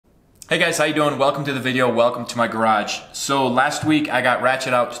Hey guys, how you doing? Welcome to the video, welcome to my garage. So last week I got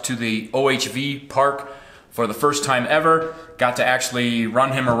Wratchet out to the OHV park for the first time ever. Got to actually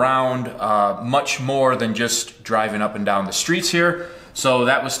run him around much more than just driving up and down the streets here. So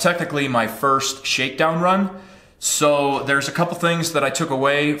that was technically my first shakedown run. So there's a couple things that I took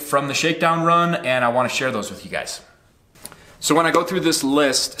away from the shakedown run and I want to share those with you guys. So when I go through this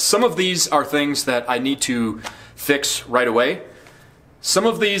list, some of these are things that I need to fix right away. Some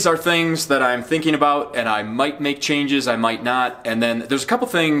of these are things that I'm thinking about and I might make changes, I might not. And then there's a couple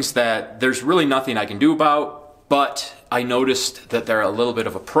things that there's really nothing I can do about, but I noticed that they're a little bit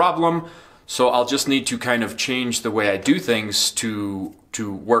of a problem. So I'll just need to kind of change the way I do things to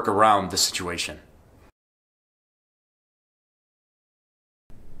work around the situation.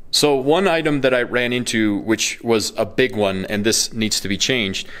 So one item that I ran into, which was a big one, and this needs to be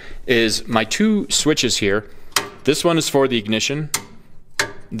changed, is my two switches here. This one is for the ignition.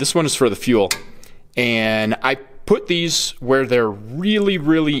 This one is for the fuel, and I put these where they're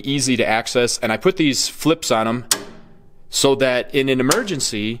really easy to access, and I put these flips on them so that in an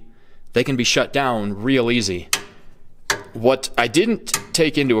emergency they can be shut down real easy. What I didn't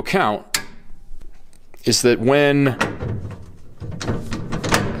take into account is that when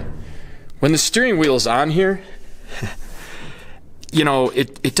the steering wheel is on here, you know,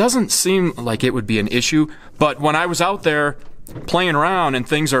 it doesn't seem like it would be an issue, but when I was out there playing around and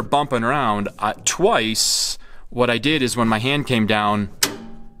things are bumping around, twice what I did is when my hand came down,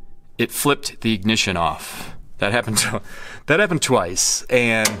 it flipped the ignition off. That happened twice,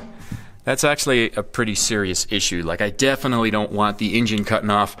 and that's actually a pretty serious issue. Like, I definitely don't want the engine cutting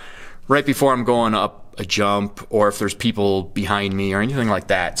off right before I'm going up a jump, or if there's people behind me or anything like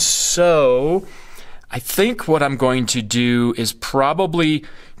that. So I think what I'm going to do is probably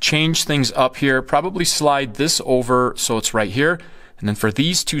change things up here, probably slide this over so it's right here. And then for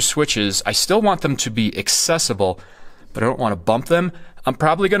these two switches, I still want them to be accessible, but I don't want to bump them. I'm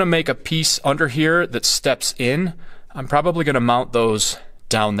probably going to make a piece under here that steps in. I'm probably going to mount those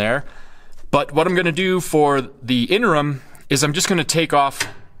down there. But what I'm going to do for the interim is I'm just going to take off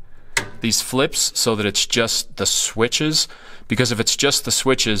these flips so that it's just the switches, because if it's just the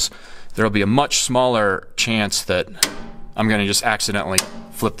switches, there'll be a much smaller chance that I'm going to just accidentally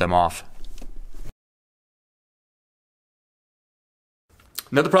flip them off.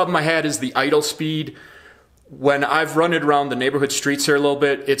 Another problem I had is the idle speed. When I've run it around the neighborhood streets here a little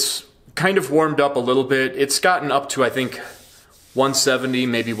bit, it's kind of warmed up a little bit. It's gotten up to, I think, 170,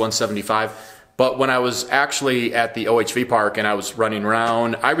 maybe 175. But when I was actually at the OHV park and I was running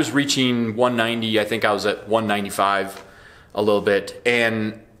around, I was reaching 190. I think I was at 195 a little bit.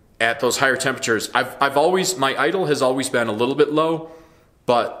 And at those higher temperatures, my idle has always been a little bit low,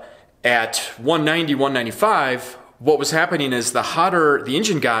 but at 190, 195, what was happening is the hotter the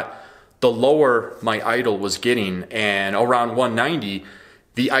engine got, the lower my idle was getting. And around 190,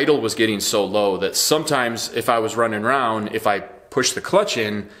 the idle was getting so low that sometimes if I was running around, if I pushed the clutch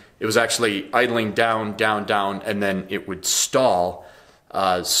in, it was actually idling down, and then it would stall.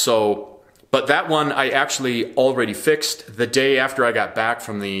 But that one I actually already fixed. The day after I got back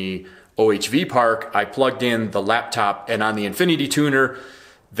from the OHV park, I plugged in the laptop, and on the Infinity Tuner,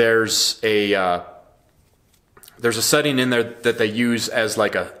 there's a setting in there that they use as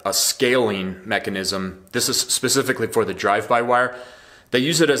like a scaling mechanism. This is specifically for the drive-by-wire. They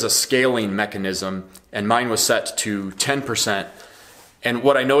use it as a scaling mechanism, and mine was set to 10%. And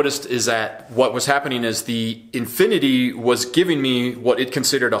what I noticed is that what was happening is the Infinity was giving me what it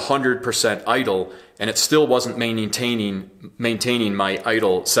considered 100% idle, and it still wasn't maintaining my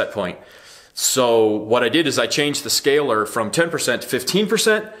idle set point. So what I did is I changed the scaler from 10% to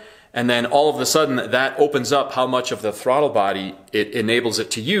 15%, and then all of a sudden that opens up how much of the throttle body it enables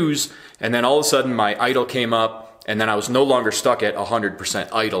it to use, and then all of a sudden my idle came up, and then I was no longer stuck at 100%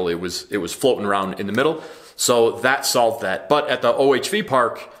 idle. It was floating around in the middle. So that solved that. But at the OHV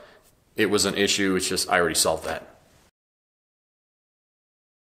park, it was an issue. It's just I already solved that.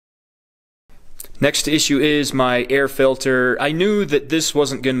 Next issue is my air filter. I knew that this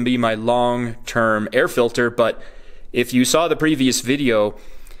wasn't going to be my long-term air filter, but if you saw the previous video,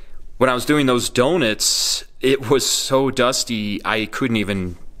 when I was doing those donuts, it was so dusty I couldn't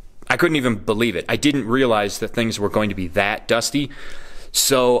even believe it. I didn't realize that things were going to be that dusty.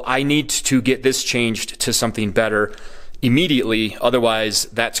 So I need to get this changed to something better immediately. Otherwise,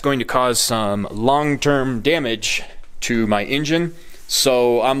 that's going to cause some long-term damage to my engine.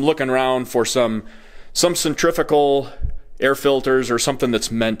 So I'm looking around for some centrifugal air filters or something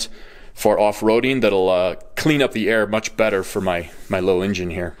that's meant for off-roading that'll clean up the air much better for my low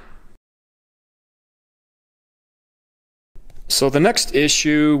engine here. So the next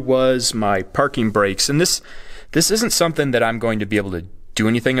issue was my parking brakes, and this isn't something that I'm going to be able to do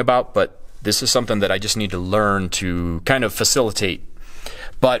anything about, but this is something that I just need to learn to kind of facilitate.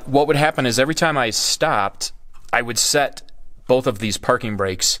 But what would happen is every time I stopped, I would set both of these parking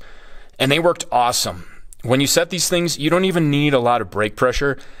brakes, and they worked awesome. When you set these things, you don't even need a lot of brake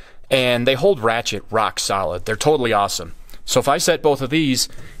pressure, and they hold Wratchet rock solid. They're totally awesome. So if I set both of these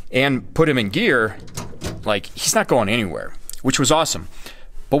and put him in gear, like, he's not going anywhere, which was awesome.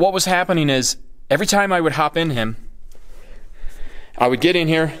 But what was happening is every time I would hop in him, I would get in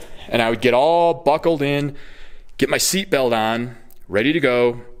here and I would get all buckled in, get my seatbelt on, ready to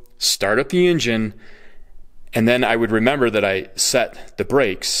go, start up the engine, and then I would remember that I set the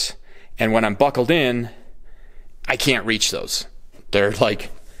brakes, and when I'm buckled in, I can't reach those. They're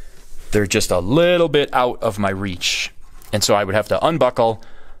just a little bit out of my reach. And so I would have to unbuckle,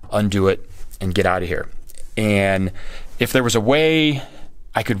 undo it, and get out of here. And if there was a way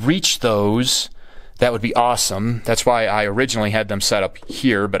I could reach those, that would be awesome. That's why I originally had them set up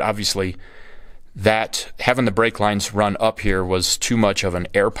here, but obviously that having the brake lines run up here was too much of an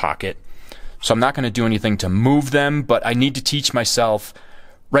air pocket. So I'm not going to do anything to move them, but I need to teach myself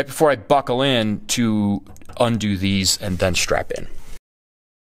right before I buckle in to undo these and then strap in.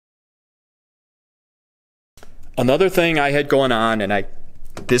 Another thing I had going on, and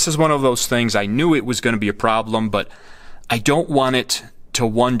this is one of those things I knew it was going to be a problem, but I don't want it to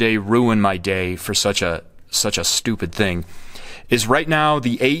one day ruin my day for such a stupid thing, is right now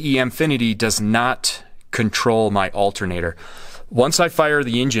the AE Infinity does not control my alternator. Once I fire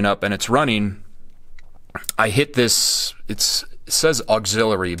the engine up and it's running, I hit this, it says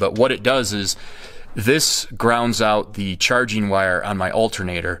auxiliary, but what it does is this grounds out the charging wire on my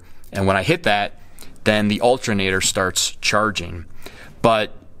alternator, and when I hit that, then the alternator starts charging.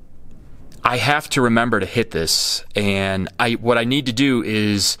 But I have to remember to hit this, and what I need to do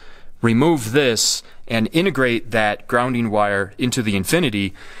is remove this and integrate that grounding wire into the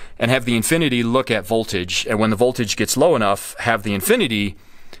Infinity and have the Infinity look at voltage, and when the voltage gets low enough, have the Infinity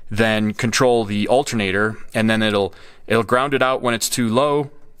then control the alternator, and then it'll ground it out when it's too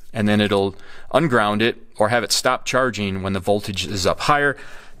low, and then it'll unground it or have it stop charging when the voltage is up higher.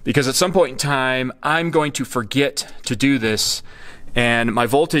 Because at some point in time, I'm going to forget to do this, and my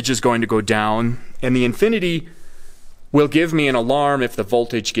voltage is going to go down, and the Infinity will give me an alarm if the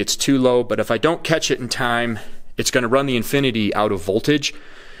voltage gets too low, but if I don't catch it in time, it's going to run the Infinity out of voltage,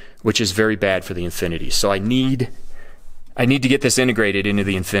 which is very bad for the Infinity. So I need to get this integrated into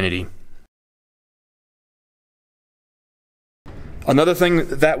the Infinity. Another thing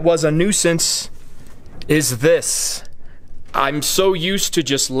that was a nuisance is this. I'm so used to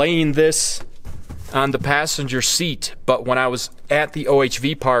just laying this on the passenger seat, but when I was at the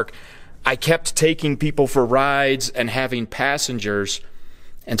OHV park, I kept taking people for rides and having passengers,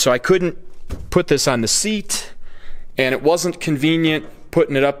 and so I couldn't put this on the seat, and it wasn't convenient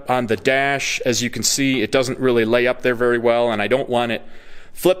putting it up on the dash. As you can see, it doesn't really lay up there very well, and I don't want it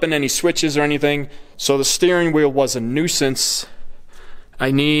flipping any switches or anything, so the steering wheel was a nuisance.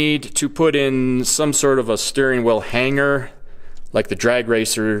 I need to put in some sort of a steering wheel hanger like the drag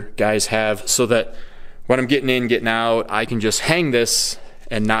racer guys have, so that when I'm getting in, getting out, I can just hang this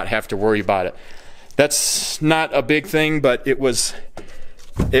and not have to worry about it. That's not a big thing, but it was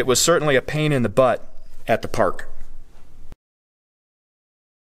certainly a pain in the butt at the park.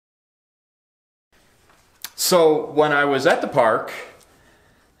 So when I was at the park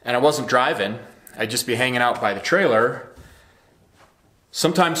and I wasn't driving, I'd just be hanging out by the trailer.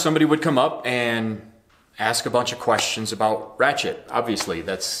 Sometimes somebody would come up and ask a bunch of questions about Wratchet. Obviously,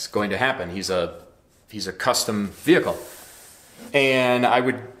 that's going to happen. He's a custom vehicle. And I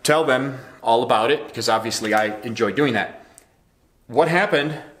would tell them all about it, because obviously I enjoy doing that. What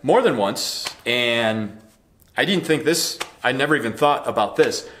happened more than once, and I didn't think this, I never even thought about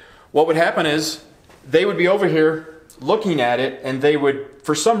this. What would happen is they would be over here looking at it, and they would,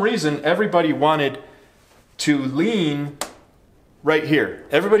 for some reason, everybody wanted to lean right here.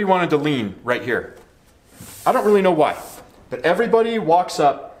 Everybody wanted to lean right here. I don't really know why, but everybody walks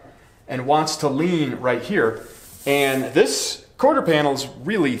up and wants to lean right here, and this quarter panel is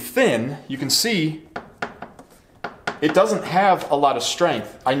really thin. You can see it doesn't have a lot of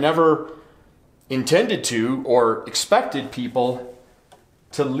strength. I never intended to or expected people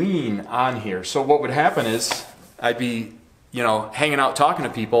to lean on here. So what would happen is I'd be, hanging out talking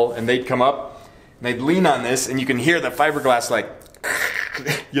to people, and they'd come up and they'd lean on this, and you can hear the fiberglass like,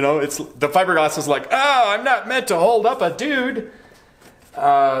 it's the fiberglass is like, oh, I'm not meant to hold up a dude.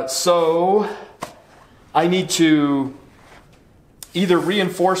 So I need to either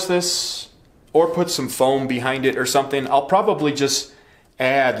reinforce this or put some foam behind it or something. I'll probably just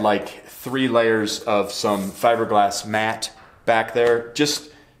add like 3 layers of some fiberglass mat back there just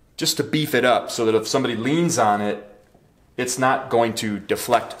to beef it up so that if somebody leans on it, it's not going to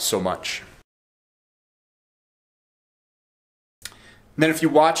deflect so much. And then if you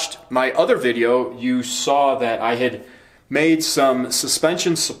watched my other video, you saw that I had made some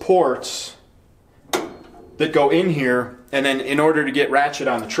suspension supports that go in here, and then in order to get Wratchet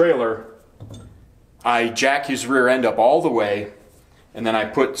on the trailer, I jack his rear end up all the way, and then I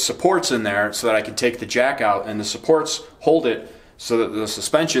put supports in there so that I can take the jack out, and the supports hold it so that the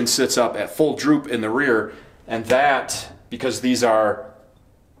suspension sits up at full droop in the rear, and that, because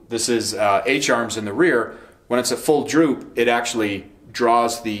this is H-arms in the rear, when it's at full droop, it actually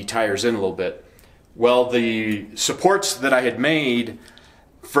draws the tires in a little bit. Well, the supports that I had made,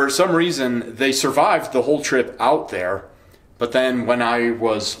 for some reason, they survived the whole trip out there, but then when I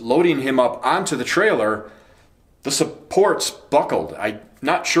was loading him up onto the trailer, the supports buckled. I'm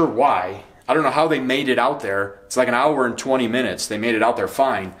not sure why. I don't know how they made it out there. It's like an hour and 20 minutes. They made it out there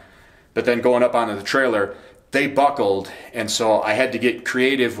fine, but then going up onto the trailer, they buckled, and so I had to get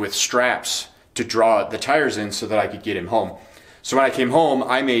creative with straps to draw the tires in so that I could get him home. So when I came home,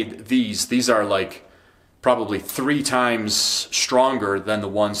 I made these. These are like probably 3 times stronger than the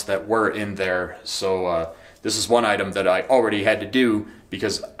ones that were in there. So this is one item that I already had to do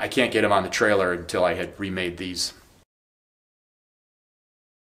because I can't get them on the trailer until I had remade these.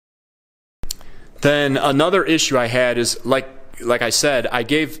 Then another issue I had is, like I said, I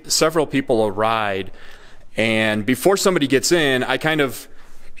gave several people a ride, and before somebody gets in, I kind of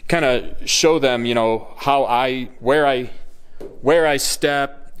show them, you know, where I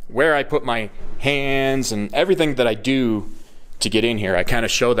step, where I put my hands, and everything that I do to get in here. I kind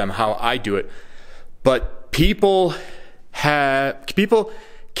of show them how I do it. But people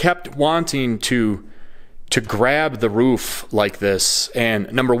kept wanting to grab the roof like this,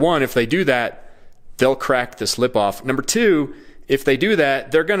 and number one, if they do that, they'll crack this lip off. Number two, if they do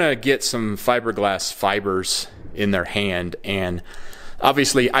that, they're gonna get some fiberglass fibers in their hand, and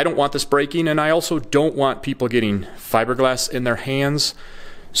obviously I don't want this breaking, and I also don't want people getting fiberglass in their hands.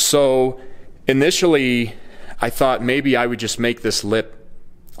 So initially I thought maybe I would just make this lip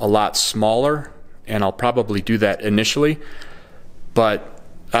a lot smaller, and I'll probably do that initially, but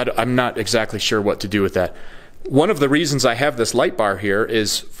I'm not exactly sure what to do with that. One of the reasons I have this light bar here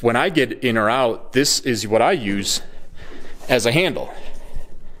is when I get in or out, this is what I use as a handle.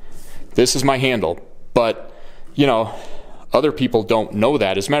 This is my handle, but you know, other people don't know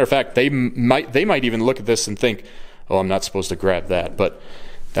that. As a matter of fact, they might even look at this and think, oh, I'm not supposed to grab that, but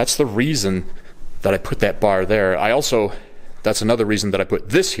that's the reason that I put that bar there. That's another reason that I put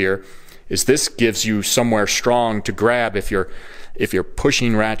this here, is this gives you somewhere strong to grab if you're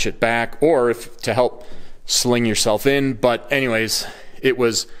pushing Wratchet back, or to help sling yourself in. But anyways,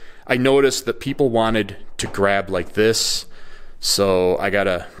 I noticed that people wanted to grab like this, so I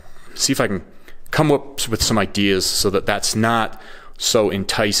gotta see if I can come up with some ideas so that that's not so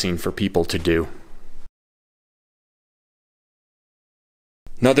enticing for people to do.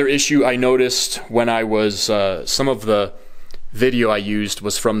 Another issue I noticed when I was, some of the video I used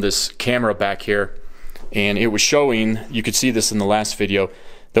was from this camera back here, and it was showing, you could see this in the last video,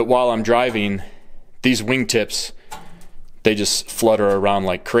 that while I'm driving, these wingtips, they just flutter around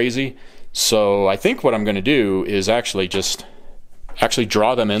like crazy. So I think what I'm going to do is actually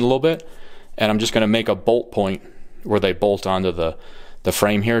draw them in a little bit, and I'm just going to make a bolt point where they bolt onto the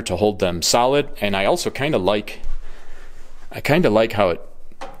frame here to hold them solid. And I also kind of like how it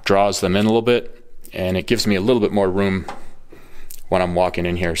draws them in a little bit, and it gives me a little bit more room when I'm walking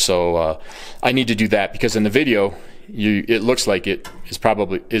in here. So I need to do that, because in the video it looks like it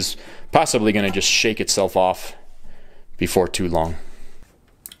is possibly going to just shake itself off before too long.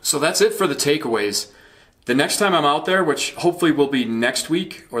 So that's it for the takeaways. The next time I'm out there, which hopefully will be next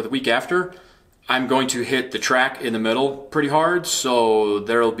week or the week after, I'm going to hit the track in the middle pretty hard, so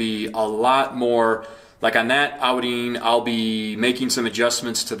there'll be a lot more. Like on that outing, I'll be making some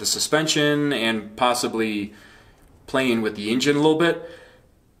adjustments to the suspension and possibly playing with the engine a little bit.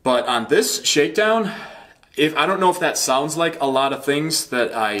 But on this shakedown, I don't know if that sounds like a lot of things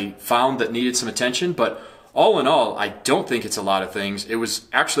that I found that needed some attention, but all in all, I don't think it's a lot of things. It was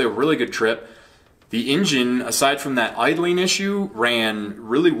actually a really good trip. The engine, aside from that idling issue, ran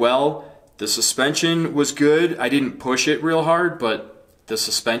really well. The suspension was good. I didn't push it real hard, but the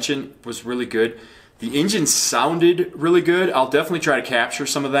suspension was really good. The engine sounded really good. I'll definitely try to capture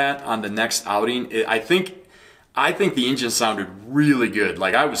some of that on the next outing. I think the engine sounded really good.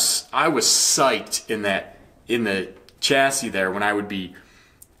 Like I was psyched in the chassis there when I would be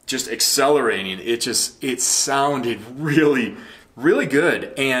just accelerating. It sounded really, really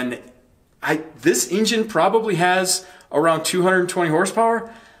good. And this engine probably has around 220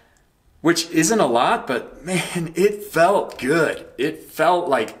 horsepower, which isn't a lot, but man, it felt good. It felt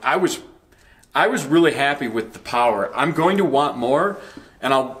like I was really happy with the power. I'm going to want more,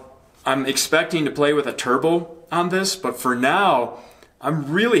 and I'm expecting to play with a turbo on this, but for now,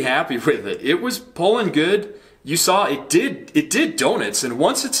 I'm really happy with it. It was pulling good. You saw it did donuts, and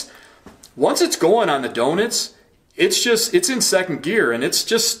once it's going on the donuts, it's in second gear, and it's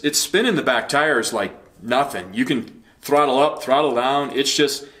spinning the back tires like nothing. You can throttle up, throttle down. It's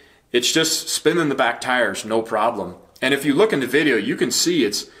just spinning the back tires, no problem. And if you look in the video, you can see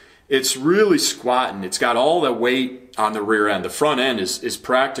it's really squatting. It's got all the weight on the rear end. The front end is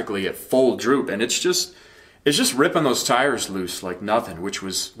practically at full droop, and it's just ripping those tires loose like nothing, which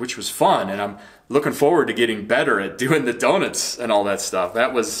was fun. And I'm looking forward to getting better at doing the donuts and all that stuff.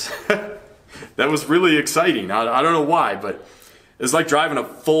 That was that was really exciting. I don't know why, but it's like driving a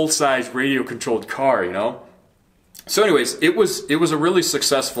full-size radio-controlled car, you know. So anyways, it was a really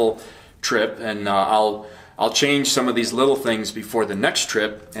successful trip, and I'll change some of these little things before the next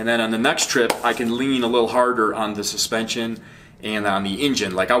trip, and then on the next trip I can lean a little harder on the suspension and on the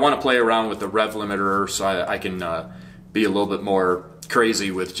engine. Like I want to play around with the rev limiter so I can be a little bit more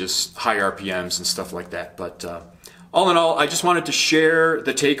crazy with just high RPMs and stuff like that. But all in all, I just wanted to share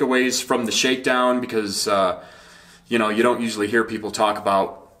the takeaways from the Shakedown because you know, you don't usually hear people talk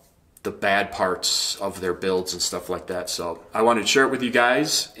about the bad parts of their builds and stuff like that. So I wanted to share it with you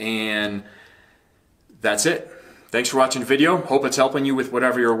guys, and that's it. Thanks for watching the video. Hope it's helping you with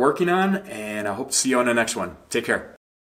whatever you're working on, and I hope to see you on the next one. Take care.